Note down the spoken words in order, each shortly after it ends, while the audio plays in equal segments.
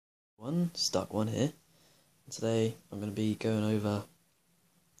Stuck one here. And today I'm going to be going over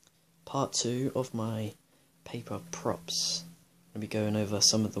part 2 of my paper props. I'm going to be going over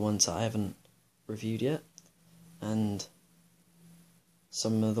some of the ones that I haven't reviewed yet, and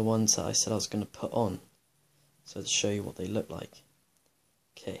some of the ones that I said I was going to put on, so to show you what they look like.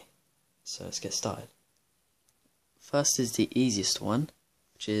 Okay, so let's get started. First is the easiest one,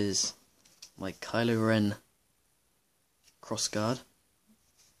 which is my Kylo Ren crossguard.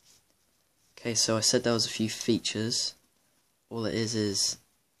 Okay, so I said there was a few features. All it is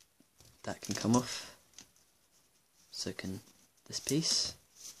that can come off. So can this piece,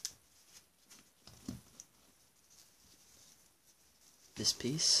 this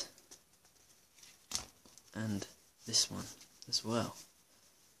piece, and this one as well.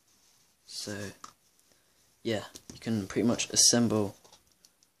 So yeah, you can pretty much assemble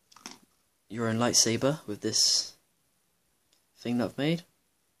your own lightsaber with this thing that I've made.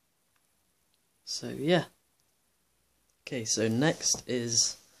 So yeah. Okay, so next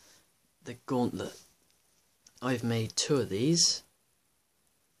is the gauntlet. I've made 2 of these.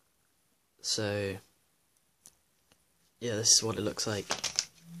 So yeah, this is what it looks like.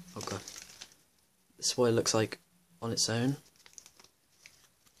 Oh god. This is what it looks like on its own.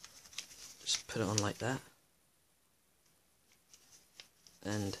 Just put it on like that.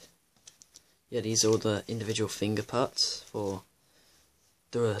 And yeah, these are all the individual finger parts for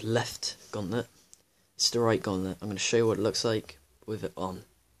the left gauntlet. It's the right gauntlet. I'm going to show you what it looks like with it on.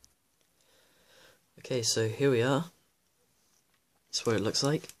 Okay, so here we are. That's what it looks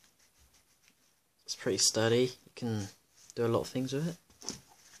like. It's pretty sturdy. You can do a lot of things with it.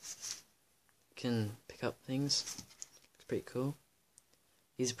 You can pick up things. It's pretty cool.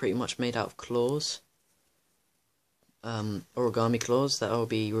 These are pretty much made out of claws. Origami claws that I'll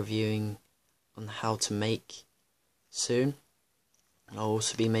be reviewing on how to make soon. I'll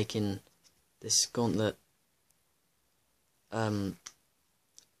also be making this gauntlet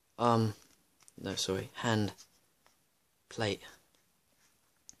hand plate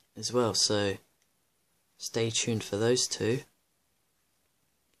as well, so stay tuned for those 2.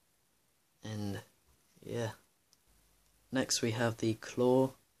 And yeah, next we have the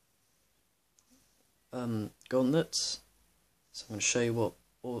claw gauntlets. So I'm going to show you what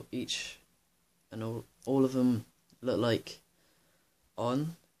all of them look like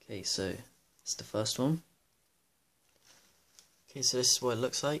on. Okay, so it's the first one. Okay, so this is what it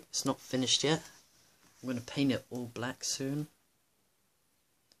looks like. It's not finished yet. I'm going to paint it all black soon.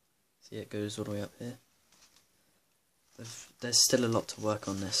 See, it goes all the way up here. There's still a lot to work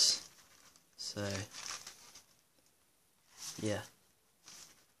on this. So yeah.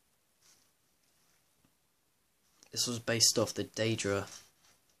 This was based off the Daedra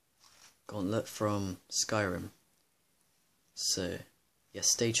gauntlet from Skyrim. So yeah,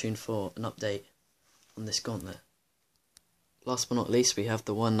 stay tuned for an update on this gauntlet. Last but not least, we have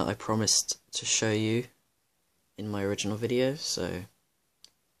the one that I promised to show you in my original video, so here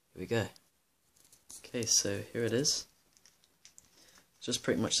we go. Okay, so here it is. Just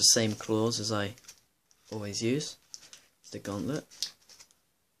pretty much the same claws as I always use. It's the gauntlet.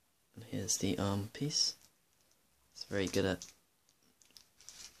 And here's the arm piece. It's very good at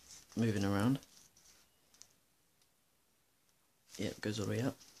moving around. Yeah, it goes all the way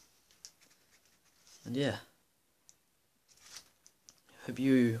up. And yeah, hope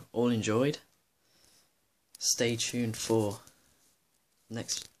you all enjoyed. Stay tuned for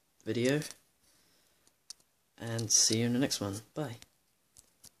next video, and see you in the next one. Bye.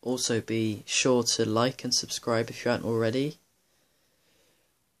 Also be sure to like and subscribe if you haven't already.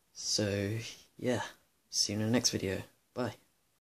 So yeah, see you in the next video. Bye.